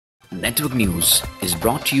Network News is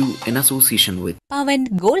brought to you in association with Pavan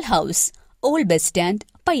Gold House, Old Bus Stand,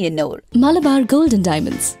 Payyanur. Malabar Gold and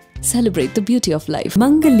Diamonds. Celebrate the beauty of life.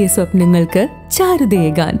 Mangalya Swapnangalkku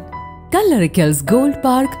Charudegan. Kallarikals Gold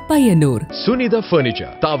Park, Payyanur. Sunitha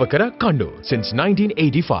Furniture, Tavakara, Kannur since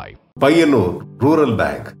 1985. Payyanur Rural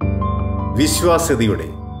Bank. വിശ്വാസ്യതയുടെ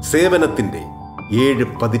സേവനത്തിന്റെ 7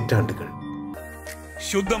 പതിറ്റാണ്ടുകൾ.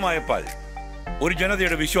 ശുദ്ധമായ പാൽ, ഒരു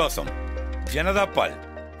ജനതയുടെ വിശ്വാസം. ജനതാ പാൽ,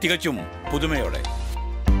 തികച്ചും പുതുമയോടെ.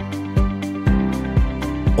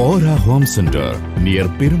 Aura Home Center near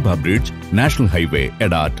Perumba Bridge, National Highway,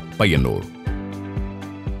 Edat, Payyanur.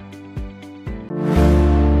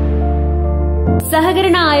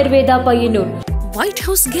 Sahagarana Ayurveda, Payyanur. White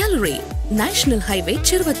House Gallery, National Highway,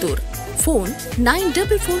 Chirvatur. Phone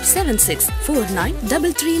 94476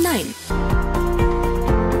 49339.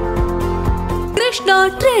 Krishna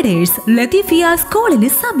Traders, Latifia School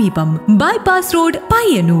സമീപം Bypass Road,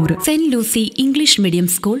 Payyanur. St. Lucy English Medium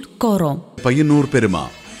School, Korom. Payyanur Peruma,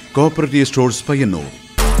 Cooperative Stores, Payyanur.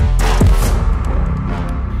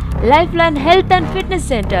 Lifeline Health and Fitness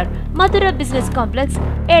Center, Mathura Business Complex,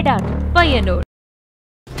 Edat, Payyanur.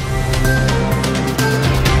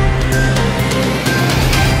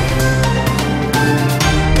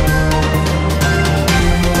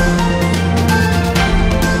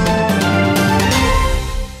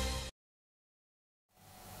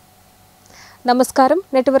 നമസ്കാരം,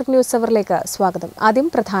 network news അവറിലേക്ക് സ്വാഗതം. ആദ്യം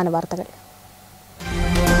പ്രധാന വാർത്തകൾ.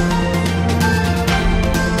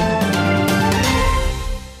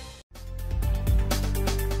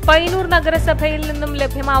 പയ്യന്നൂർ നഗരസഭയിൽ നിന്നും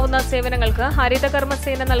ലഭ്യമാവുന്ന സേവനങ്ങൾക്ക്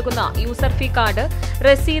ഹരിതകർമ്മസേന നൽകുന്ന യൂസർ ഫീ കാർഡ്,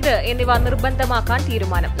 രസീത് എന്നിവ നിർബന്ധമാക്കാൻ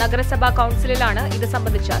തീരുമാനം. നഗരസഭാ കൌൺസിലിലാണ് ഇത്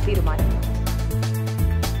സംബന്ധിച്ച തീരുമാനം.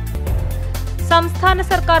 സംസ്ഥാന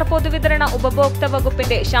സർക്കാർ പൊതുവിതരണ ഉപഭോക്തൃ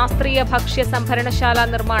വകുപ്പിന്റെ ശാസ്ത്രീയ ഭക്ഷ്യ സംഭരണശാല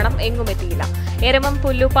നിർമ്മാണം എങ്ങുമെത്തിയില്ല. എരമം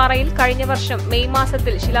പുല്ലുപാറയിൽ കഴിഞ്ഞ വർഷം മെയ്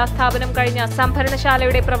മാസത്തിൽ ശിലാസ്ഥാപനം കഴിഞ്ഞ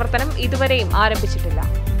സംഭരണശാലയുടെ പ്രവർത്തനം ഇതുവരെയും ആരംഭിച്ചിട്ടില്ല.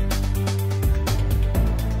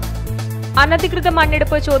 അനധികൃത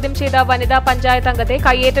മണ്ണെടുപ്പ് ചോദ്യം ചെയ്ത വനിതാ പഞ്ചായത്ത് അംഗത്തെ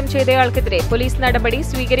കയ്യേറ്റം ചെയ്തയാൾക്കെതിരെ പോലീസ് നടപടി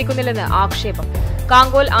സ്വീകരിക്കുന്നില്ലെന്ന് ആക്ഷേപം.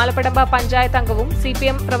 കാങ്കോൽ ആലപ്പടമ്പ പഞ്ചായത്ത് അംഗവും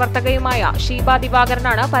CPM പ്രവർത്തകയുമായ ഷീബ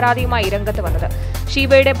ദിവാകരനാണ് പരാതിയുമായി രംഗത്ത് വന്നത്.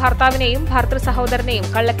 ഷീബയുടെ ഭർത്താവിനെയും ഭർതൃ സഹോദരനെയും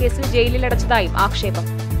കള്ളക്കേസിൽ ജയിലിലടച്ചതായും ആക്ഷേപം.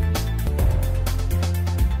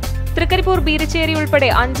 തൃക്കരിപ്പൂർ ബീരച്ചേരി ഉൾപ്പെടെ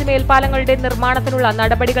 5 മേൽപ്പാലങ്ങളുടെ നിർമ്മാണത്തിനുള്ള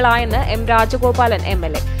നടപടികളായെന്ന് M. രാജഗോപാലൻ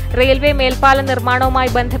MLA. റെയിൽവേ മേൽപ്പാല നിർമ്മാണവുമായി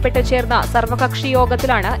ബന്ധപ്പെട്ട് ചേർന്ന സർവകക്ഷി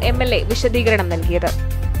യോഗത്തിലാണ് MLA വിശദീകരണം നൽകിയത്.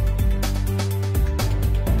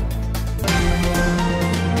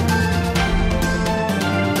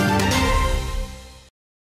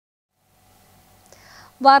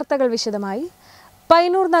 വാർത്തകൾ വിശദമായി.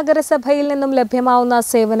 പയ്യന്നൂർ നഗരസഭയിൽ നിന്നും ലഭ്യമാവുന്ന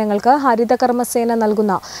സേവനങ്ങൾക്ക് ഹരിതകർമ്മസേന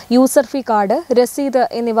നൽകുന്ന യൂസർ ഫീ കാർഡ്, രസീത്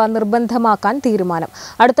എന്നിവ നിർബന്ധമാക്കാൻ തീരുമാനം.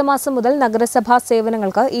 അടുത്ത മാസം മുതൽ നഗരസഭാ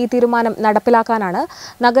സേവനങ്ങൾക്ക് ഈ തീരുമാനം നടപ്പിലാക്കാനാണ്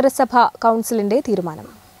നഗരസഭാ കൌൺസിലിന്റെ തീരുമാനം.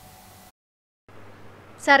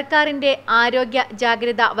 സർക്കാരിന്റെ ആരോഗ്യ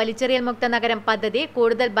ജാഗ്രത വലിച്ചെറിയൽ മുക്ത നഗരം പദ്ധതി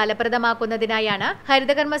കൂടുതൽ ഫലപ്രദമാക്കുന്നതിനായാണ്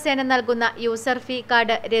ഹരിതകർമ്മസേന നൽകുന്ന യൂസർ ഫീ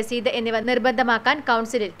കാർഡ്, രസീത് എന്നിവ നിർബന്ധമാക്കാൻ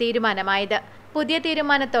കൌൺസിലിൽ തീരുമാനമായത്. പുതിയ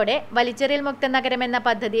തീരുമാനത്തോടെ വലിച്ചെറിയൽ മുക്ത നഗരം എന്ന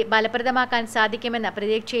പദ്ധതി ഫലപ്രദമാക്കാൻ സാധിക്കുമെന്ന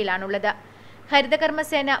പ്രതീക്ഷയിലാണുള്ളത്.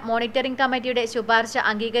 ഹരിതകർമ്മസേന മോണിറ്ററിംഗ് കമ്മിറ്റിയുടെ ശുപാർശ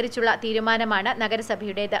അംഗീകരിച്ചുള്ള തീരുമാനമാണ്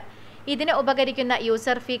നഗരസഭയുടേത്. ഇതിന് ഉപകരിക്കുന്ന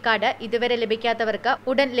യൂസർ ഫീ കാർഡ് ഇതുവരെ ലഭിക്കാത്തവർക്ക്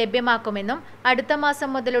ഉടൻ ലഭ്യമാക്കുമെന്നും അടുത്ത മാസം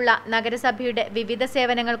മുതലുള്ള നഗരസഭയുടെ വിവിധ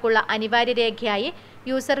സേവനങ്ങൾക്കുള്ള അനിവാര്യ രേഖയായി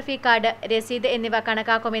യൂസർ ഫീ കാർഡ്, രസീത് എന്നിവ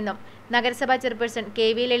കണക്കാക്കുമെന്നും നഗരസഭാ ചെയർപേഴ്സൺ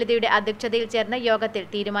KV ലളിതയുടെ അധ്യക്ഷതയിൽ ചേർന്ന യോഗത്തിൽ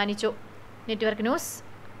തീരുമാനിച്ചു. Network news,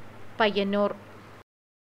 Payyanur.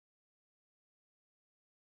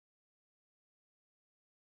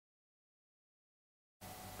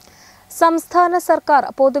 സംസ്ഥാന സർക്കാർ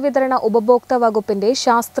പൊതുവിതരണ ഉപഭോക്തൃ വകുപ്പിന്റെ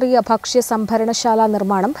ശാസ്ത്രീയ ഭക്ഷ്യ സംഭരണശാല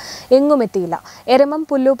നിർമ്മാണം എങ്ങുമെത്തിയില്ല. എരമം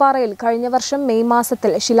പുല്ലുപാറയിൽ കഴിഞ്ഞ വർഷം മെയ്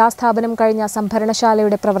മാസത്തിൽ ശിലാസ്ഥാപനം കഴിഞ്ഞ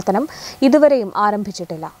സംഭരണശാലയുടെ പ്രവർത്തനം ഇതുവരെയും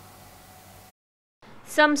ആരംഭിച്ചിട്ടില്ല.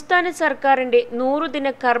 സംസ്ഥാന സർക്കാരിന്റെ 100 ദിന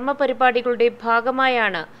കർമ്മ പരിപാടികളുടെ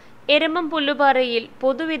ഭാഗമായാണ് എരമം പുല്ലുപാറയിൽ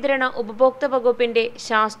പൊതുവിതരണ ഉപഭോക്തൃ വകുപ്പിന്റെ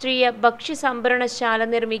ശാസ്ത്രീയ ഭക്ഷ്യ സംഭരണശാല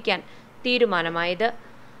നിർമ്മിക്കാൻ തീരുമാനമായത്.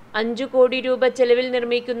 5 കോടി രൂപ ചെലവിൽ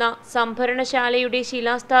നിർമ്മിക്കുന്ന സംഭരണശാലയുടെ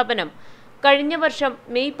ശിലാസ്ഥാപനം കഴിഞ്ഞ വർഷം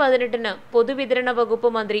മെയ് 18-ന് പൊതുവിതരണ വകുപ്പ്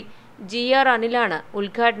മന്ത്രി GR അനിലാണ്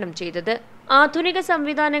ഉദ്ഘാടനം ചെയ്തത്. ആധുനിക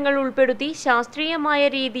സംവിധാനങ്ങൾ ഉൾപ്പെടുത്തി ശാസ്ത്രീയമായ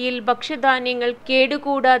രീതിയിൽ ഭക്ഷ്യധാന്യങ്ങൾ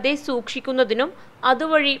കേടുകൂടാതെ സൂക്ഷിക്കുന്നതിനും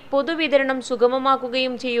അതുവഴി പൊതുവിതരണം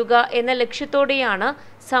സുഗമമാക്കുകയും ചെയ്യുക എന്ന ലക്ഷ്യത്തോടെയാണ്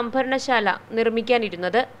സംഭരണശാല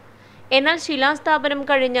നിർമ്മിക്കാനിരുന്നത്. എന്നാൽ ശിലാസ്ഥാപനം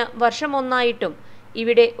കഴിഞ്ഞ വർഷം ഒന്നായിട്ടും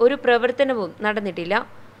ഇവിടെ ഒരു പ്രവർത്തനവും നടന്നിട്ടില്ല.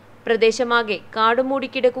 പ്രദേശമാകെ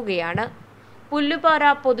കാടുമൂടിക്കിടക്കുകയാണ്. പുല്ലുപാറ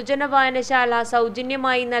പൊതുജന വായനശാല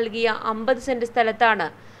സൗജന്യമായി നൽകിയ 50 സെന്റ് സ്ഥലത്താണ്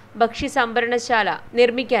ഭക്ഷ്യസംഭരണശാല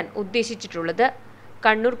നിർമ്മിക്കാൻ ഉദ്ദേശിച്ചിട്ടുള്ളത്.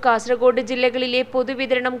 കണ്ണൂർ, കാസർഗോഡ് ജില്ലകളിലെ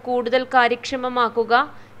പൊതുവിതരണം കൂടുതൽ കാര്യക്ഷമമാക്കുക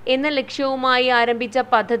എന്ന ലക്ഷ്യവുമായി ആരംഭിച്ച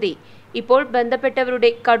പദ്ധതി ഇപ്പോൾ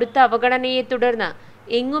ബന്ധപ്പെട്ടവരുടെ കടുത്ത അവഗണനയെ തുടർന്ന്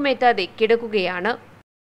എങ്ങുമെത്താതെ കിടക്കുകയാണ്.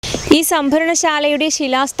 ഈ സംഭരണശാലയുടെ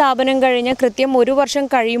ശിലാസ്ഥാപനം കഴിഞ്ഞ് കൃത്യം 1 വർഷം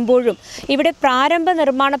കഴിയുമ്പോഴും ഇവിടെ പ്രാരംഭ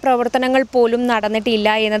നിർമ്മാണ പ്രവർത്തനങ്ങൾ പോലും നടന്നിട്ടില്ല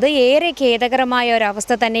എന്നത് ഏറെ ഖേദകരമായ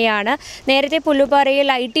ഒരവസ്ഥ തന്നെയാണ്. നേരത്തെ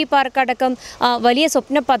പുല്ലുപാറയിൽ IT പാർക്ക് അടക്കം വലിയ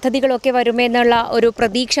സ്വപ്ന പദ്ധതികളൊക്കെ വരുമെന്നുള്ള ഒരു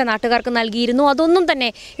പ്രതീക്ഷ നാട്ടുകാർക്ക് നൽകിയിരുന്നു. അതൊന്നും തന്നെ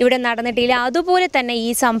ഇവിടെ നടന്നിട്ടില്ല. അതുപോലെ തന്നെ ഈ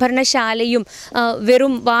സംഭരണശാലയും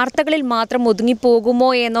വെറും വാർത്തകളിൽ മാത്രം ഒതുങ്ങിപ്പോകുമോ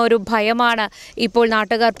എന്നൊരു ഭയമാണ് ഇപ്പോൾ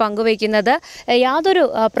നാട്ടുകാർ പങ്കുവയ്ക്കുന്നത്. യാതൊരു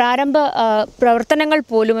പ്രാരംഭ പ്രവർത്തനങ്ങൾ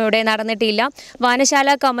പോലും ഇവിടെ നടന്നിട്ടില്ല. വായനശാല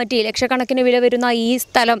കമ്മിറ്റി ലക്ഷക്കണക്കിന് വില വരുന്ന ഈ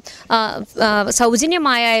സ്ഥലം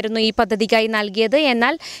സൗജന്യമായിരുന്നു ഈ പദ്ധതിക്കായി നൽകിയത്.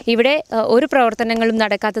 എന്നാൽ ഇവിടെ ഒരു പ്രവർത്തനങ്ങളും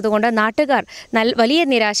നടക്കാത്തതുകൊണ്ട് നാട്ടുകാർ വലിയ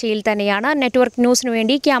നിരാശയിൽ തന്നെയാണ്. നെറ്റ്വർക്ക് ന്യൂസിനു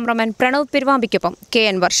വേണ്ടി ക്യാമറമാൻ പ്രണവ് പെരുവാമ്പിക്കൊപ്പം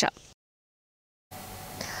KN വർഷ.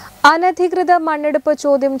 അനധികൃത മണ്ണെടുപ്പ്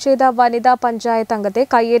ചോദ്യം ചെയ്ത വനിതാ പഞ്ചായത്ത് അംഗത്തെ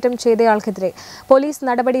കയ്യേറ്റം ചെയ്തയാൾക്കെതിരെ പോലീസ്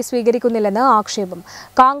നടപടി സ്വീകരിക്കുന്നില്ലെന്ന് ആക്ഷേപം.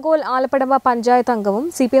 കാങ്കോൽ ആലപ്പടമ്പ പഞ്ചായത്ത് അംഗവും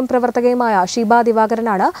CPM പ്രവർത്തകയുമായ ഷീബ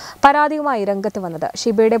ദിവാകരനാണ് പരാതിയുമായി രംഗത്ത് വന്നത്.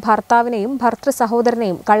 ഷീബയുടെ ഭർത്താവിനെയും ഭർത്തൃ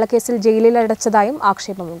സഹോദരനെയും കള്ളക്കേസിൽ ജയിലിലടച്ചതായും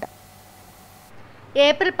ആക്ഷേപമുണ്ട്.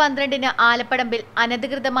 ഏപ്രിൽ 12-ന് ആലപ്പടമ്പിൽ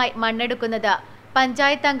അനധികൃതമായി മണ്ണെടുക്കുന്നത്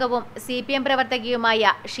പഞ്ചായത്ത് അംഗവും CPM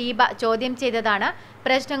പ്രവർത്തകയുമായ ഷീബ ചോദ്യം ചെയ്തതാണ്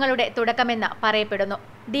പ്രശ്നങ്ങളുടെ തുടക്കമെന്ന് പറയപ്പെടുന്നു.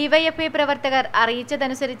 DYFI പ്രവർത്തകർ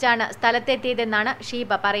അറിയിച്ചതനുസരിച്ചാണ് സ്ഥലത്തെത്തിയതെന്നാണ് ഷീബ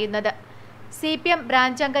പറയുന്നത്. CPM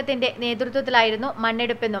ബ്രാഞ്ച് അംഗത്തിന്റെ നേതൃത്വത്തിലായിരുന്നു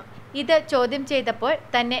മണ്ണെടുപ്പെന്നും ഇത് ചോദ്യം ചെയ്തപ്പോൾ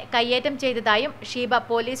തന്നെ കയ്യേറ്റം ചെയ്തതായും ഷീബ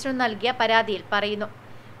പോലീസിനു നൽകിയ പരാതിയിൽ പറയുന്നു.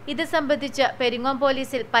 ഇത് സംബന്ധിച്ച് പെരിങ്ങോം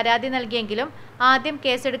പോലീസിൽ പരാതി നൽകിയെങ്കിലും ആദ്യം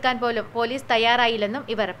കേസെടുക്കാൻ പോലും പോലീസ് തയ്യാറായില്ലെന്നും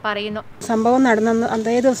ഇവർ പറയുന്നു. സംഭവം നടന്ന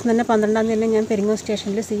അതേ ദിവസം തന്നെ 12-ാം തീയതി ഞാൻ പെരിങ്ങോം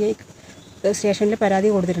സ്റ്റേഷനിൽ CI സ്റ്റേഷനിൽ പരാതി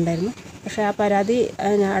കൊടുത്തിട്ടുണ്ടായിരുന്നു. പക്ഷേ ആ പരാതി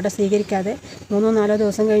അവിടെ സ്വീകരിക്കാതെ 3-4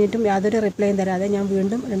 ദിവസം കഴിഞ്ഞിട്ടും യാതൊരു റിപ്ലൈയും തരാതെ ഞാൻ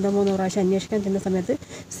വീണ്ടും 2-3 പ്രാവശ്യം അന്വേഷിക്കാൻ ചെന്ന സമയത്ത്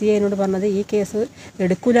CIനോട് പറഞ്ഞത് ഈ കേസ്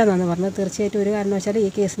എടുക്കില്ല എന്നാണ് പറഞ്ഞത്. തീർച്ചയായിട്ടും ഒരു കാരണവശാലും ഈ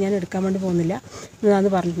കേസ് ഞാൻ എടുക്കാൻ വേണ്ടി പോകുന്നില്ല എന്നാണ്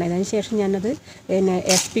പറഞ്ഞിട്ടുണ്ടായത്. അതിനുശേഷം ഞാനത്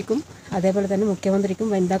SP-ക്കും അതേപോലെ തന്നെ മുഖ്യമന്ത്രിക്കും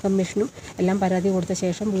വനിതാ കമ്മീഷനും എല്ലാം പരാതി കൊടുത്ത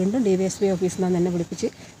ശേഷം വീണ്ടും DYSP ഓഫീസിൽ നിന്നാണ് എന്നെ വിളിപ്പിച്ച്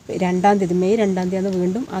മെയ് 2-ാം തീയതി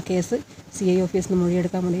വീണ്ടും ആ കേസ് CI ഓഫീസിൽ നിന്ന്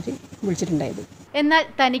മൊഴിയെടുക്കാൻ വേണ്ടിയിട്ട് വിളിച്ചിട്ടുണ്ടായത്. എന്നാൽ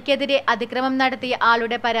തനിക്കെതിരെ അതിക്രമം നടത്തിയ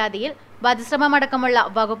ആളുടെ പരാതിയിൽ വധശ്രമമടക്കമുള്ള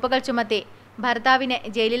വകുപ്പുകൾ ചുമത്തി ഭർത്താവിനെ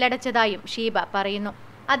ജയിലിലടച്ചതായും ഷീബ പറയുന്നു.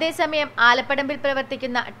 അതേസമയം ആലപ്പടമ്പിൽ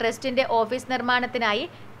പ്രവർത്തിക്കുന്ന ട്രസ്റ്റിന്റെ ഓഫീസ് നിർമ്മാണത്തിനായി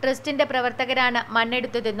ട്രസ്റ്റിന്റെ പ്രവർത്തകരാണ്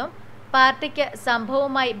മണ്ണെടുത്തതെന്നും പാർട്ടിക്ക്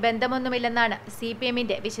സംഭവവുമായി ബന്ധമൊന്നുമില്ലെന്നാണ്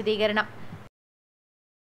CPMന്റെ വിശദീകരണം.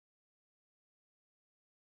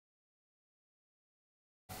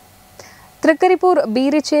 തൃക്കരിപ്പൂർ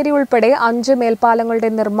ബീരിച്ചേരി ഉൾപ്പെടെ 5 മേൽപ്പാലങ്ങളുടെ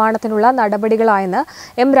നിർമ്മാണത്തിനുള്ള നടപടികളായെന്ന്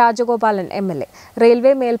M. രാജഗോപാലൻ MLA.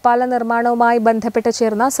 റെയിൽവേ മേൽപ്പാല നിർമ്മാണവുമായി ബന്ധപ്പെട്ട്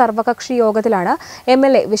ചേർന്ന സർവകക്ഷി യോഗത്തിലാണ്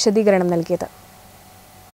MLA വിശദീകരണം നൽകിയത്.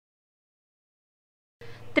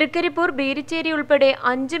 തൃക്കരിപ്പൂർ ബീരിച്ചേരി ഉൾപ്പെടെ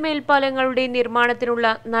 5 മേൽപ്പാലങ്ങളുടെ നിർമ്മാണത്തിനുള്ള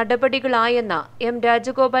നടപടികളായെന്ന് M.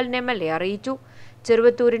 രാജഗോപാലൻ MLA അറിയിച്ചു.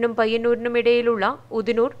 ചെറുവത്തൂരിനും പയ്യന്നൂരിനും ഇടയിലുള്ള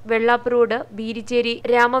ഉദിനൂർ, വെള്ളാപ്പ് റോഡ്, ബീരിച്ചേരി,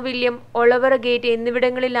 രാമവില്യം, ഒളവറ ഗേറ്റ്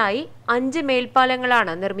എന്നിവിടങ്ങളിലായി 5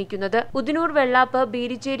 മേൽപ്പാലങ്ങളാണ് നിർമ്മിക്കുന്നത്. ഉദിനൂർ, വെള്ളാപ്പ്,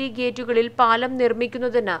 ബീരിച്ചേരി ഗേറ്റുകളിൽ പാലം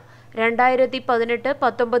നിർമ്മിക്കുന്നതിന്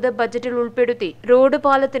 2018-19 ബജറ്റിൽ ഉൾപ്പെടുത്തി റോഡ്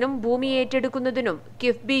പാലത്തിനും ഭൂമി ഏറ്റെടുക്കുന്നതിനും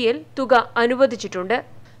കിഫ്ബിയിൽ തുക അനുവദിച്ചിട്ടുണ്ട്.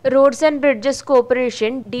 Roads and bridges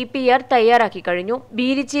corporation DPR തയ്യാറാക്കി കഴിഞ്ഞു.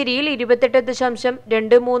 ബീരിച്ചേരിയിൽ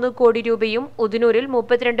 28.23 കോടി രൂപയും ഉദിനൂരിൽ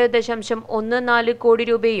 32.14 കോടി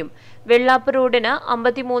രൂപയും വെള്ളാപ്പ് റോഡിന്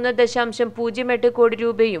 53.08 കോടി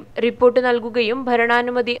രൂപയും റിപ്പോർട്ട് നൽകുകയും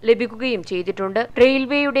ഭരണാനുമതി ലഭിക്കുകയും ചെയ്തിട്ടുണ്ട്.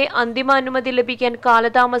 റെയിൽവേയുടെ അന്തിമാനുമതി ലഭിക്കാൻ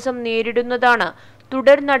കാലതാമസം നേരിടുന്നതാണ്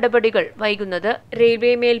തുടർ നടപടികൾ വൈകുന്നത്.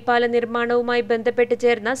 റെയിൽവേ മേൽപ്പാല നിർമ്മാണവുമായി ബന്ധപ്പെട്ട്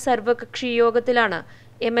ചേർന്ന സർവകക്ഷി യോഗത്തിലാണ്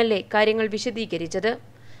MLA കാര്യങ്ങൾ വിശദീകരിച്ചത്.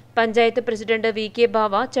 പഞ്ചായത്ത് പ്രസിഡന്റ് VK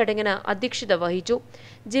ബാവ ചടങ്ങിന് അധ്യക്ഷത വഹിച്ചു.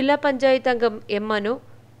 ജില്ലാ പഞ്ചായത്ത് അംഗം M. Manu,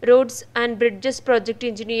 roads and bridges project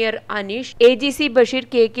engineer Aneesh, AGC Basheer,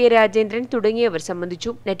 KK Rajendran തുടങ്ങിയവർ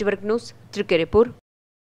സംബന്ധിച്ചു. Network news, Trikaripur.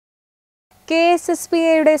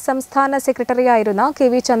 KSSPAയുടെ സംസ്ഥാന സെക്രട്ടറിയായിരുന്ന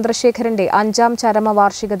KV ചന്ദ്രശേഖരന്റെ 5ാം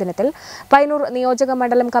ചരമവാർഷിക ദിനത്തിൽ പയ്യന്നൂർ നിയോജക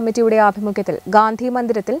മണ്ഡലം കമ്മിറ്റിയുടെ ആഭിമുഖ്യത്തിൽ ഗാന്ധി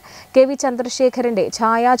മന്ദിരത്തിൽ KV ചന്ദ്രശേഖരന്റെ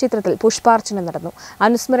ഛായാചിത്രത്തിൽ പുഷ്പാർച്ചന നടന്നു.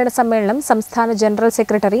 അനുസ്മരണ സമ്മേളനം സംസ്ഥാന ജനറൽ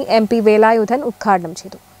സെക്രട്ടറി MP വേലായുധൻ ഉദ്ഘാടനം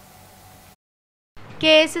ചെയ്തു.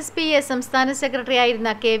 KSSPA സംസ്ഥാന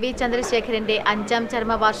സെക്രട്ടറിയായിരുന്ന KV ചന്ദ്രശേഖരന്റെ 5ാം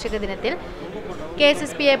ചരമവാർഷിക ദിനത്തിൽ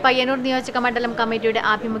KSSPA പയ്യന്നൂർ നിയോജക മണ്ഡലം കമ്മിറ്റിയുടെ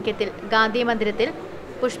ആഭിമുഖ്യത്തിൽ ഗാന്ധി മന്ദിരത്തിൽ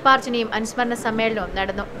പുഷ്പാർച്ചനയും അനുസ്മരണ സമ്മേളനവും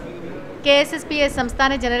നടന്നു. KSSPS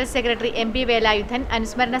സംസ്ഥാന ജനറൽ സെക്രട്ടറി MP വേലായുധൻ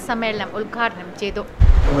അനുസ്മരണ സമ്മേളനം ഉദ്ഘാടനം ചെയ്തു.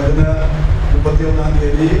 വരുന്ന 31-ാം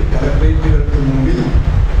തീയതി കളക്ടറേറ്റുകൾക്ക് മുമ്പിൽ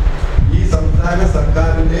ഈ സംസ്ഥാന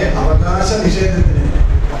സർക്കാരിന്റെ അവകാശ നിഷേധത്തിന്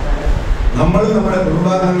നമ്മൾ നമ്മുടെ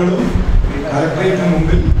കുടുംബാംഗങ്ങളും കളക്ടറേറ്റിന്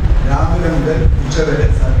മുമ്പിൽ രാവിലെ മുതൽ ഉച്ചവരെ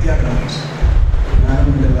സത്യാഗ്രഹം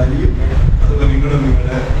ഞാനും എൻ്റെ ഭാര്യയും അതുപോലെ നിങ്ങളും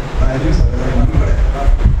നിങ്ങളുടെ ഭാര്യയും സഹോദരനും കൂടെ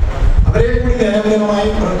അവരെ കൂടി നിരന്തരമായി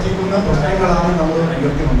പ്രവർത്തിക്കുന്ന പ്രശ്നങ്ങളാണ് നമ്മൾ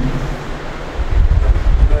ഉയർത്തി വന്നത്.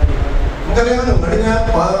 നമുക്കറിയാമല്ലോ, കഴിഞ്ഞ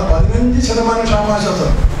 15%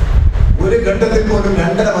 ക്ഷാമാശ്വാസം ഒരു ഘട്ടത്തിൽ പോലും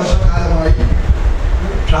 2.5 വർഷക്കാലമായി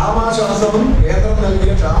ക്ഷാമാശ്വാസവും കേന്ദ്രം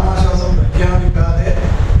നൽകിയ ക്ഷാമാശ്വാസം പ്രഖ്യാപിക്കാതെ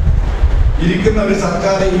ഇരിക്കുന്ന ഒരു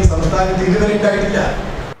സർക്കാർ ഈ സംസ്ഥാനത്ത് ഇതുവരെ ഉണ്ടായിട്ടില്ല.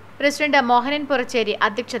 പ്രസിഡന്റ് മോഹനൻ പുറച്ചേരി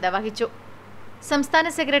അധ്യക്ഷത വഹിച്ചു. സംസ്ഥാന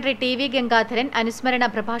സെക്രട്ടറി TV ഗംഗാധരൻ അനുസ്മരണ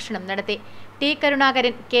പ്രഭാഷണം നടത്തി. T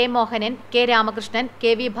Karunakaran, K Mohanan, K Ramakrishnan,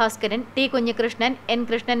 KV Bhaskaran, T Kunhikrishnan, N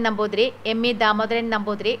Krishnan Namboothiri, ME Damodaran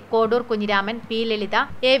Namboothiri, Kodur Kunhiraman, P ലളിത,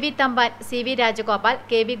 AV Thampan, CV Rajagopal,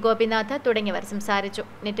 KV Gopinath തുടങ്ങിയവർ സംസാരിച്ചു.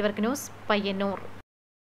 Network news, Payyanur.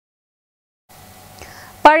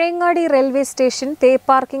 Pazhayangadi railway station പേ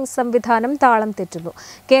പാർക്കിംഗ് സംവിധാനം താളം തെറ്റുന്നു.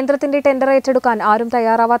 കേന്ദ്രത്തിന്റെ ടെൻഡർ ഏറ്റെടുക്കാൻ ആരും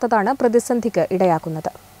തയ്യാറാവാത്തതാണ് പ്രതിസന്ധിക്ക്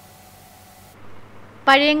ഇടയാക്കുന്നത്.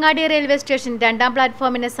 പഴയങ്ങാടി റെയിൽവേ സ്റ്റേഷൻ 2ാം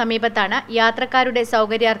പ്ലാറ്റ്ഫോമിന് സമീപത്താണ് യാത്രക്കാരുടെ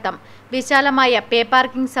സൗകര്യാർത്ഥം വിശാലമായ പേ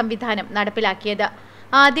പാർക്കിംഗ് സംവിധാനം നടപ്പിലാക്കിയത്.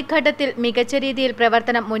 ആദ്യഘട്ടത്തിൽ മികച്ച രീതിയിൽ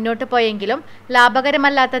പ്രവർത്തനം മുന്നോട്ടു പോയെങ്കിലും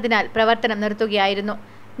ലാഭകരമല്ലാത്തതിനാൽ പ്രവർത്തനം നിർത്തുകയായിരുന്നു.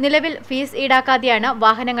 നിലവിൽ ഫീസ് ഈടാക്കാതെയാണ്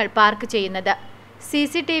വാഹനങ്ങൾ പാർക്ക് ചെയ്യുന്നത്.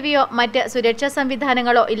 CCTVയോ മറ്റ് സുരക്ഷാ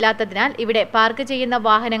സംവിധാനങ്ങളോ ഇല്ലാത്തതിനാൽ ഇവിടെ പാർക്ക് ചെയ്യുന്ന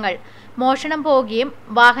വാഹനങ്ങൾ മോഷണം പോവുകയും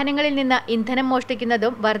വാഹനങ്ങളിൽ നിന്ന് ഇന്ധനം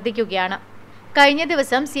മോഷ്ടിക്കുന്നതും വർദ്ധിക്കുകയാണ്. കഴിഞ്ഞ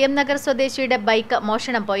ദിവസം CM നഗർ സ്വദേശിയുടെ ബൈക്ക്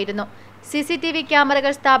മോഷണം പോയിരുന്നു. CCTV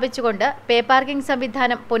ക്യാമറകൾ സ്ഥാപിച്ചുകൊണ്ട് പേ പാർക്കിംഗ്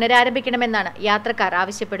സംവിധാനം പുനരാരംഭിക്കണമെന്നാണ് യാത്രക്കാർ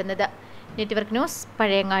ആവശ്യപ്പെടുന്നത്. Network news,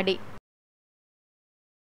 Pazhayangadi.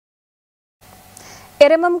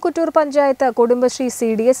 Eramamkuttoor panchayat Kudumbashree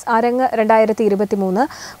CDS അരങ്ങ് 2023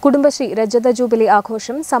 കുടുംബശ്രീ രജത ജൂബിലി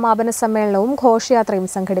ആഘോഷം സമാപന സമ്മേളനവും ഘോഷയാത്രയും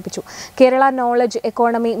സംഘടിപ്പിച്ചു. Kerala knowledge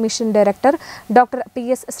economy mission director doctor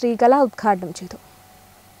PS Sreekala ഉദ്ഘാടനം ചെയ്തു.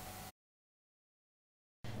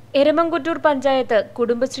 എരമംകുറ്റൂർ പഞ്ചായത്ത്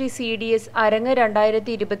കുടുംബശ്രീ CDS അരങ്ങ്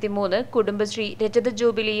 2023 കുടുംബശ്രീ രജത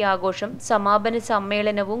ജൂബിലി ആഘോഷം സമാപന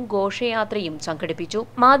സമ്മേളനവും ഘോഷയാത്രയും സംഘടിപ്പിച്ചു.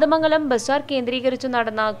 മാതമംഗലം ബസാർ കേന്ദ്രീകരിച്ചു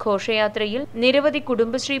നടന്ന ഘോഷയാത്രയിൽ നിരവധി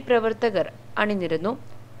കുടുംബശ്രീ പ്രവർത്തകർ അണിനിരന്നു.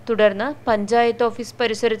 തുടർന്ന് പഞ്ചായത്ത് ഓഫീസ്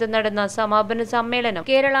പരിസരത്ത് നടന്ന സമാപന സമ്മേളനം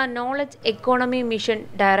Kerala knowledge economy mission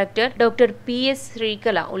director doctor PS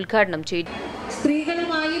Sreekala ഉദ്ഘാടനം ചെയ്തു.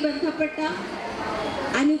 സ്ത്രീകളുമായി ബന്ധപ്പെട്ട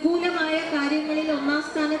അനുകൂലമായ കാര്യങ്ങളിൽ 1ാം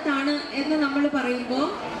സ്ഥാനത്താണ് എന്ന് നമ്മൾ പറയുമ്പോൾ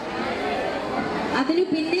അതിനു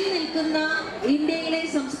പിന്നിൽ നിൽക്കുന്ന ഇന്ത്യയിലെ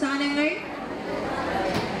സംസ്ഥാനങ്ങൾ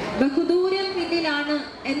ബഹുദൂരം പിന്നിലാണ്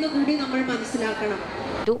എന്നുകൂടി നമ്മൾ മനസ്സിലാക്കണം.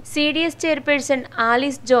 CDS ചെയർപേഴ്സൺ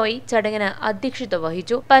ആലിസ് ജോയ് ചടങ്ങിന് അധ്യക്ഷത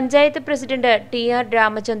വഹിച്ചു. Panchayat president TR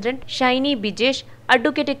Ramachandran, Shiny Bijesh,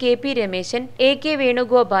 advocate KP Rameshan, AK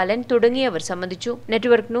Venugopalan തുടങ്ങിയവർ സംബന്ധിച്ചു.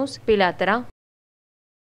 Network news, Pilathara.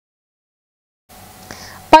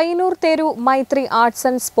 Payyanur Theru Maitri arts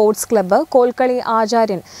and sports club Kolkali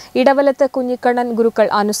ആചാര്യൻ ഇടവലത്ത് കുഞ്ഞിക്കണ്ണൻ ഗുരുക്കൾ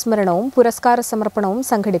അനുസ്മരണവും പുരസ്കാര സമർപ്പണവും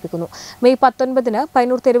സംഘടിപ്പിക്കുന്നു. മെയ് 19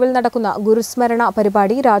 പയ്യന്നൂർ തെരുവിൽ നടക്കുന്ന ഗുരുസ്മരണ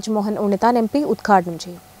പരിപാടി രാജ്മോഹൻ ഉണ്ണിത്താൻ MP ഉദ്ഘാടനം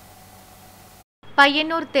ചെയ്യും.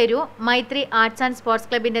 പയ്യന്നൂർ തെരു മൈത്രി ആർട്സ് ആൻഡ് സ്പോർട്സ്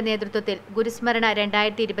ക്ലബിന്റെ നേതൃത്വത്തിൽ ഗുരുസ്മരണ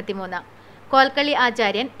 2023 കോൽക്കളി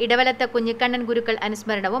ആചാര്യൻ ഇടവലത്ത് കുഞ്ഞിക്കണ്ണൻ ഗുരുക്കൾ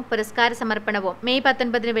അനുസ്മരണവും പുരസ്കാര സമർപ്പണവും മെയ്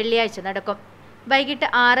 19 വെള്ളിയാഴ്ച നടക്കും. വൈകിട്ട്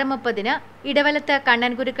 6:30 ഇടവലത്ത്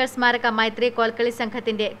കണ്ണൻ ഗുരുക്കൾ സ്മാരക മൈത്രി കോൽക്കളി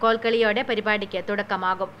സംഘത്തിന്റെ കോൽക്കളിയോടെ പരിപാടിക്ക്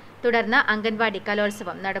തുടക്കമാകും. തുടർന്ന് അംഗൻവാടി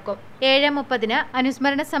കലോത്സവം നടക്കും. 7:30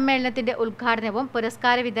 അനുസ്മരണ സമ്മേളനത്തിന്റെ ഉദ്ഘാടനവും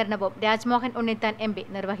പുരസ്കാര വിതരണവും രാജ്മോഹൻ ഉണ്ണിത്താൻ MP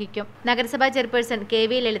നിർവഹിക്കും. നഗരസഭാ ചെയർപേഴ്സൺ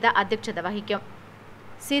KV ലളിത അധ്യക്ഷത വഹിക്കും.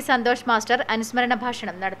 C സന്തോഷ് മാസ്റ്റർ അനുസ്മരണ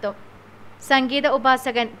ഭാഷണം നടത്തും. സംഗീത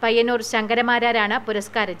ഉപാസകൻ പയ്യന്നൂർ ശങ്കരമാരാരാണ്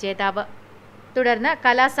പുരസ്കാര ജേതാവ്. തുടർന്ന്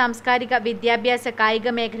കലാ സാംസ്കാരിക വിദ്യാഭ്യാസ കായിക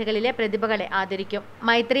മേഖലകളിലെ പ്രതിഭകളെ ആദരിക്കും.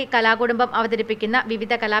 മൈത്രി കലാകുടുംബം അവതരിപ്പിക്കുന്ന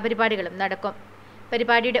വിവിധ കലാപരിപാടികളും നടക്കും.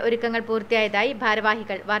 പരിപാടിയുടെ ഒരുക്കങ്ങൾ പൂർത്തിയായതായി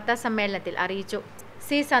ഭാരവാഹികൾ വാർത്താസമ്മേളനത്തിൽ അറിയിച്ചു.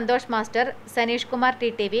 C Santhosh master, Saneesh Kumar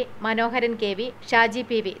TTV, മനോഹരൻ KV, ഷാജി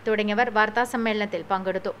PV തുടങ്ങിയവർ വാർത്താസമ്മേളനത്തിൽ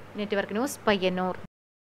പങ്കെടുത്തു. Network news, Payyanur.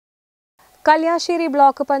 Kalliasseri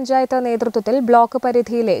block panchayat നേതൃത്വത്തിൽ ബ്ലോക്ക്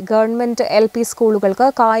പരിധിയിലെ ഗവൺമെന്റ് LP സ്കൂളുകൾക്ക്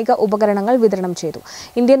കായിക ഉപകരണങ്ങൾ വിതരണം ചെയ്തു.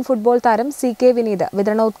 ഇന്ത്യൻ ഫുട്ബോൾ താരം CK വിനീത്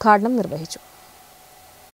വിതരണോദ്ഘാടനം നിർവഹിച്ചു.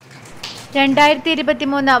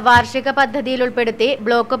 2023 വാർഷിക പദ്ധതിയിൽ ഉൾപ്പെടുത്തി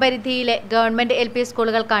ബ്ലോക്ക് പരിധിയിലെ ഗവൺമെന്റ് LP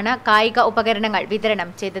സ്കൂളുകൾക്കാണ് കായിക ഉപകരണങ്ങൾ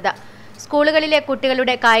വിതരണം ചെയ്തത്. സ്കൂളുകളിലെ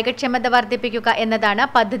കുട്ടികളുടെ കായികക്ഷമത വർദ്ധിപ്പിക്കുക എന്നതാണ്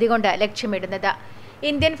പദ്ധതി കൊണ്ട് ലക്ഷ്യമിടുന്നത്.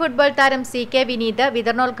 ഇന്ത്യൻ ഫുട്ബോൾ താരം CK വിനീത്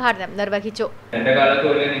വിതരണോദ്ഘാടനം നിർവഹിച്ചു. എന്റെ കാലത്തോ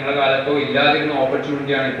അല്ലെങ്കിൽ നിങ്ങളുടെ കാലത്തോ ഇല്ലാതിരുന്ന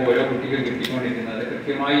ഓപ്പർച്യൂണിറ്റിയാണ് ഇപ്പോൾ ഓരോ കുട്ടികൾ കിട്ടിക്കൊണ്ടിരിക്കുന്നത്.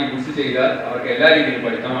 കൃത്യമായി യൂസ് ചെയ്താൽ അവർക്ക് എല്ലാ രീതിയിലും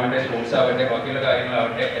പഠിത്തമാവട്ടെ, സ്പോർട്സ് ആവട്ടെ, ബാക്കിയുള്ള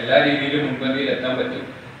കാര്യങ്ങളാവട്ടെ എല്ലാ രീതിയിലും മുൻപന്തിയിൽ എത്താൻ പറ്റും.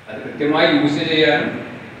 അത് കൃത്യമായി യൂസ് ചെയ്യാനും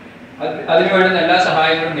അതിനുവേണ്ടുന്ന എല്ലാ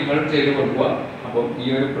സഹായങ്ങളും നിങ്ങളും ചെയ്തു കൊടുക്കുക. അപ്പം ഈ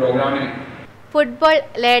ഒരു പ്രോഗ്രാമിന് ഫുട്ബോൾ,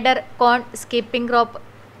 ലേഡർ, കോൺ, skipping rope,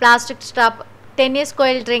 plastic strap, tennis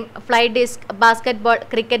coil ring, fly disk, basketball,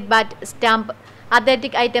 cricket bat, stamp,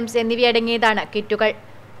 athletic items എന്നിവയടങ്ങിയതാണ് കിറ്റുകൾ.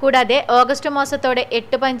 കൂടാതെ ഓഗസ്റ്റ് മാസത്തോടെ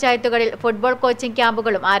 8 പഞ്ചായത്തുകളിൽ ഫുട്ബോൾ കോച്ചിംഗ്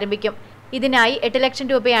ക്യാമ്പുകളും ആരംഭിക്കും. ഇതിനായി 8 ലക്ഷം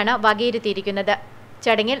രൂപയാണ് വകയിരുത്തിയിരിക്കുന്നത്.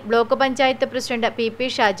 ചടങ്ങിൽ block panchayat president PP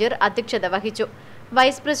Shajir അധ്യക്ഷത വഹിച്ചു.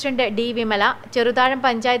 Vice president D Vimala, Cheruthazham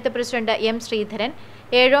panchayat president M Sreedharan,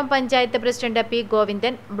 Ezhome panchayat president P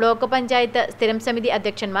Govindan, block panchayat സ്ഥിരം സമിതി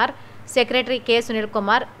അധ്യക്ഷന്മാർ, secretary K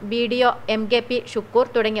Sunilkumar, BDO MKP Shukkur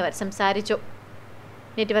തുടങ്ങിയവർ സംസാരിച്ചു.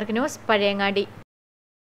 Network news, Pazhayangadi.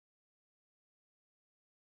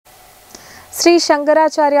 ശ്രീ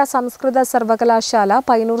ശങ്കരാചാര്യ സംസ്കൃത സർവകലാശാല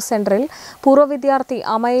പയ്യന്നൂർ സെന്ററിൽ പൂർവ്വ വിദ്യാർത്ഥി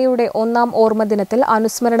അമയയുടെ 1ാം ഓർമ്മദിനത്തിൽ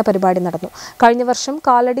അനുസ്മരണ പരിപാടി നടന്നു. കഴിഞ്ഞ വർഷം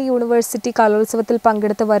കാലടി യൂണിവേഴ്സിറ്റി കലോത്സവത്തിൽ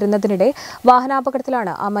പങ്കെടുത്ത് വരുന്നതിനിടെ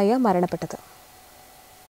വാഹനാപകടത്തിലാണ് അമയ മരണപ്പെട്ടത്.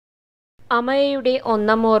 അമയയുടെ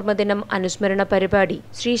 1ാം ഓർമ്മദിനം അനുസ്മരണ പരിപാടി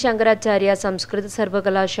ശ്രീ ശങ്കരാചാര്യ സംസ്കൃത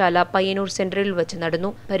സർവകലാശാല പയ്യന്നൂർ സെന്ററിൽ വച്ച് നടന്നു.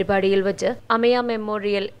 പരിപാടിയിൽ വച്ച് Amaya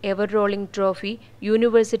memorial ever rolling trophy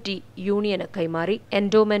university യൂണിയന് കൈമാറി.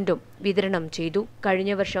 എൻഡോമെന്റും വിതരണം ചെയ്തു.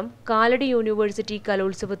 കഴിഞ്ഞ വർഷം കാലടി യൂണിവേഴ്സിറ്റി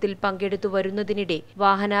കലോത്സവത്തിൽ പങ്കെടുത്തു വരുന്നതിനിടെ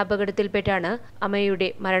വാഹനാപകടത്തിൽപ്പെട്ടാണ് അമയയുടെ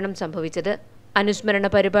മരണം സംഭവിച്ചത്. അനുസ്മരണ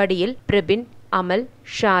പരിപാടിയിൽ പ്രബിൻ, അമൽ,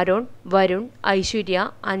 ഷാരോൺ, വരുൺ, ഐശ്വര്യ,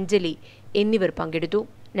 അഞ്ജലി എന്നിവർ പങ്കെടുത്തു.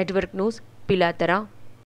 Network news, Pilathara.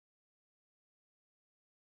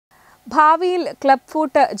 ഭാവിയിൽ ക്ലബ്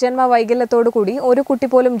ഫുട്ട് ജന്മവൈകല്യത്തോടുകൂടി ഒരു കുട്ടി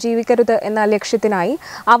പോലും ജീവിക്കരുത് എന്ന ലക്ഷ്യത്തിനായി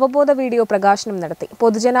അവബോധ വീഡിയോ പ്രകാശനം നടത്തി.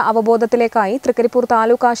 പൊതുജന അവബോധത്തിലേക്കായി തൃക്കരിപ്പൂർ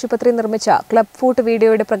താലൂക്ക് ആശുപത്രി നിർമ്മിച്ച ക്ലബ് ഫുട്ട്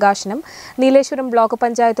വീഡിയോയുടെ പ്രകാശനം നീലേശ്വരം ബ്ലോക്ക്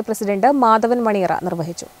പഞ്ചായത്ത് പ്രസിഡന്റ് മാധവൻ മണിയറ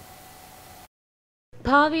നിർവഹിച്ചു.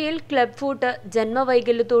 ഭാവിയിൽ ക്ലബ് ഫുട്ട്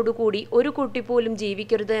ജന്മവൈകല്യത്തോടുകൂടി ഒരു കുട്ടി പോലും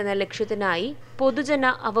ജീവിക്കരുത് എന്ന ലക്ഷ്യത്തിനായി പൊതുജന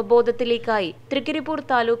അവബോധത്തിലേക്കായി തൃക്കരിപ്പൂർ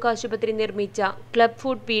താലൂക്ക് ആശുപത്രി നിർമ്മിച്ച ക്ലബ്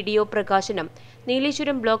ഫുട്ട് വീഡിയോ പ്രകാശനം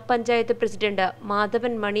നീലേശ്വരം ബ്ലോക്ക് പഞ്ചായത്ത് പ്രസിഡന്റ്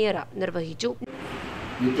മാധവൻ മണിയറ നിർവഹിച്ചു.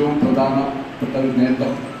 ഏറ്റവും പ്രധാനപ്പെട്ട ഒരു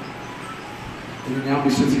നേട്ടം ഞാൻ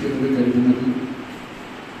വിശ്വസിക്കുന്നത് കരുതുന്നത്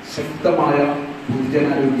ശക്തമായ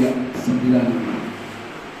പൊതുജനാരോഗ്യ സംവിധാനമാണ്.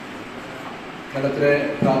 കേരളത്തിലെ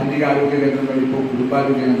പ്രാഥമിക ആരോഗ്യ കേന്ദ്രങ്ങൾ ഇപ്പോൾ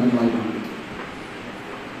കുടുംബാരോഗ്യ കേന്ദ്രങ്ങളായി മാറി.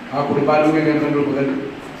 ആ കുടുംബാരോഗ്യ കേന്ദ്രങ്ങൾ മുതൽ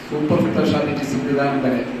സൂപ്പർ സ്പെഷ്യാലിറ്റി സംവിധാനം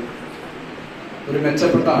വരെ ഒരു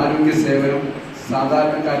മെച്ചപ്പെട്ട ആരോഗ്യ സേവനം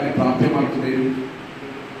സാധാരണക്കാരനെ പ്രാപ്യമാക്കുന്നതിനും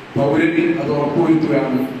പൗരന് അത്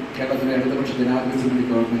ഉറപ്പുവരുത്തുകയാണ് കേരളത്തിലെ ഇടതുപക്ഷ ജനാധിപത്യ മുന്നണി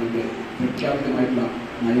ഗവൺമെന്റിന്റെ പ്രഖ്യാപിതമായിട്ടുള്ള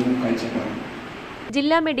നയവും കാഴ്ചപ്പാടും.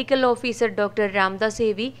 ജില്ലാ medical officer doctor Ramdas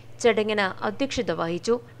A V ചടങ്ങിന് അധ്യക്ഷത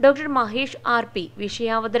വഹിച്ചു. ഡോക്ടർ മഹേഷ് RP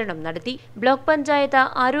വിഷയാവതരണം നടത്തി. ബ്ലോക്ക് പഞ്ചായത്ത്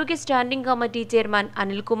ആരോഗ്യ standing committee chairman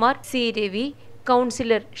Anilkumar, C Ravi,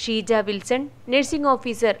 councillor Sheeja Wilson, nursing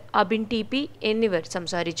officer Abin TP എന്നിവർ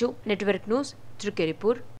സംസാരിച്ചു. Network news,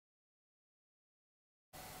 Trikaripur.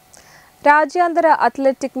 രാജ്യാന്തര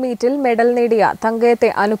അത്ലറ്റിക് മീറ്റിൽ മെഡൽ നേടിയ തങ്കയത്തെ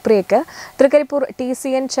അനുപ്രിയയ്ക്ക് തൃക്കരിപ്പൂർ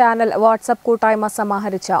TCN ചാനൽ വാട്സ്ആപ്പ് കൂട്ടായ്മ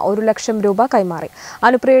സമാഹരിച്ച 1 ലക്ഷം രൂപ കൈമാറി.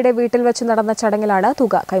 അനുപ്രിയയുടെ വീട്ടിൽ വെച്ച് നടന്ന ചടങ്ങിലാണ്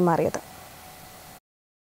തുക കൈമാറിയത്.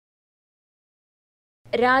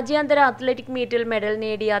 രാജ്യാന്തര അത്ലറ്റിക് മീറ്റിൽ മെഡൽ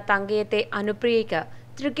നേടിയ തങ്കയത്തെ അനുപ്രിയയ്ക്ക്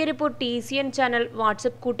തൃക്കരിപ്പൂർ TCN ചാനൽ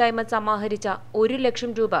വാട്സ്ആപ്പ് കൂട്ടായ്മ സമാഹരിച്ച 1 ലക്ഷം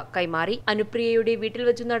രൂപ കൈമാറി. അനുപ്രിയയുടെ വീട്ടിൽ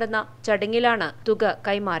വെച്ചു നടന്ന ചടങ്ങിലാണ് തുക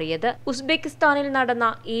കൈമാറിയത്. ഉസ്ബെക്കിസ്ഥാനിൽ നടന്ന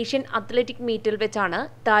ഏഷ്യൻ അത്ലറ്റിക് മീറ്റിൽ വെച്ചാണ്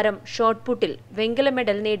താരം ഷോട്ട് പുട്ടിൽ വെങ്കല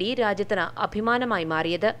മെഡൽ നേടി രാജ്യത്തിന് അഭിമാനമായി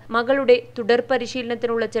മാറിയത്. മകളുടെ തുടർ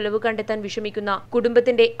പരിശീലനത്തിനുള്ള ചെലവ് കണ്ടെത്താൻ വിഷമിക്കുന്ന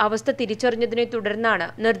കുടുംബത്തിന്റെ അവസ്ഥ തിരിച്ചറിഞ്ഞതിനെ തുടർന്നാണ്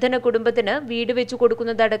നിർധന കുടുംബത്തിന് വീട് വെച്ചു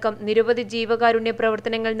കൊടുക്കുന്നതടക്കം നിരവധി ജീവകാരുണ്യ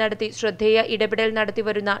പ്രവർത്തനങ്ങൾ നടത്തി ശ്രദ്ധേയ ഇടപെടൽ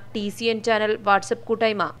നടത്തിവരുന്ന TCN ചാനൽ വാട്സ്ആപ്പ് കൂട്ടായ്മ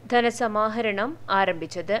ധനസമാഹരണം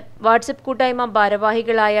ആരംഭിച്ചത്. വാട്സ്ആപ്പ് കൂട്ടായ്മ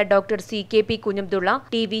ഭാരവാഹികളായ doctor CKP Kunhabdulla,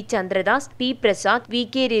 TV Chandradas, P Prasad,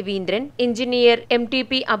 VK Raveendran, engineer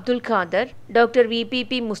MTP Abdul Khader, doctor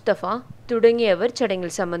VPP Mustafa തുടങ്ങിയവർ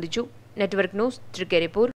ചടങ്ങിൽ സംബന്ധിച്ചു. Network news,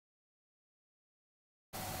 Trikaripur.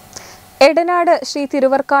 എടനാട് ശ്രീ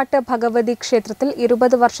തിരുവർക്കാട്ട് ഭഗവതി ക്ഷേത്രത്തിൽ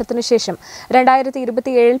 20 വർഷത്തിനു ശേഷം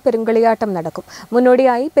 2027 പെരുങ്കളിയാട്ടം നടക്കും.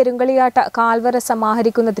 മുന്നോടിയായി പെരുങ്കളിയാട്ട കാൽവര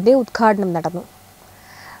സമാഹരിക്കുന്നതിന്റെ ഉദ്ഘാടനം നടന്നു.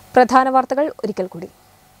 പ്രധാന വാർത്തകൾ ഒരിക്കൽ കൂടി.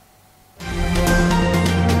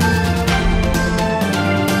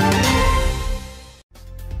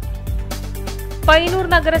 പയ്യന്നൂർ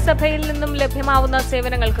നഗരസഭയിൽ നിന്നും ലഭ്യമാവുന്ന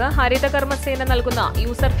സേവനങ്ങൾക്ക് ഹരിതകർമ്മസേന നൽകുന്ന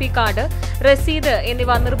യൂസർ ഫീ കാർഡ്, രസീത്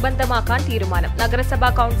എന്നിവ നിർബന്ധമാക്കാൻ തീരുമാനം. നഗരസഭാ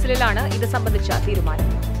കൌൺസിലിലാണ് ഇത് സംബന്ധിച്ച തീരുമാനം.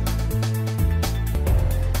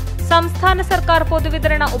 സംസ്ഥാന സർക്കാർ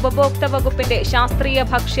പൊതുവിതരണ ഉപഭോക്തൃ വകുപ്പിന്റെ ശാസ്ത്രീയ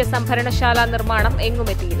ഭക്ഷ്യ സംഭരണശാല നിർമ്മാണം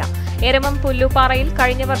എങ്ങുമെത്തിയില്ല. എരമം പുല്ലുപാറയിൽ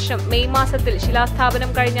കഴിഞ്ഞ വർഷം മെയ് മാസത്തിൽ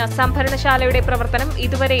ശിലാസ്ഥാപനം കഴിഞ്ഞ സംഭരണശാലയുടെ പ്രവർത്തനം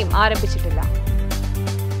ഇതുവരെയും ആരംഭിച്ചിട്ടില്ല.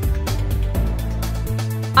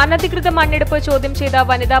 അനധികൃത മണ്ണെടുപ്പ് ചോദ്യം ചെയ്ത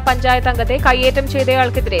വനിതാ പഞ്ചായത്ത് അംഗത്തെ കയ്യേറ്റം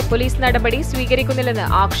ചെയ്തയാൾക്കെതിരെ പോലീസ് നടപടി സ്വീകരിക്കുന്നില്ലെന്ന്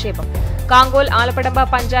ആക്ഷേപം. കാങ്കോൽ ആലപ്പടമ്പ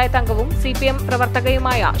പഞ്ചായത്ത് അംഗവും CPM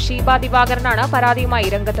പ്രവർത്തകയുമായ ഷീബ ദിവാകരനാണ് പരാതിയുമായി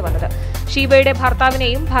രംഗത്ത് വന്നത്. ഷീബയുടെ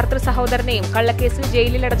ഭർത്താവിനെയും ഭർതൃ സഹോദരനെയും കള്ളക്കേസിൽ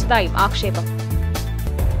ജയിലിലടച്ചതായും ആക്ഷേപം.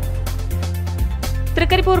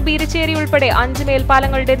 തൃക്കരിപ്പൂർ ബീരച്ചേരി ഉൾപ്പെടെ 5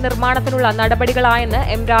 മേൽപ്പാലങ്ങളുടെ നിർമ്മാണത്തിനുള്ള നടപടികളായെന്ന്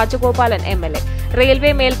M. രാജഗോപാലൻ MLA.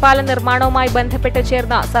 റെയിൽവേ മേൽപ്പാല നിർമ്മാണവുമായി ബന്ധപ്പെട്ട്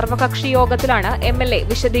ചേർന്ന സർവകക്ഷി യോഗത്തിലാണ് MLA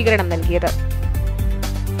വിശദീകരണം നൽകിയത്.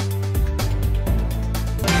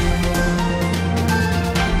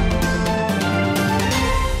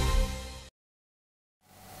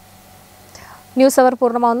 ന്യൂസ് അവർ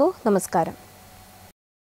പൂർണ്ണമാവുന്നു. നമസ്കാരം.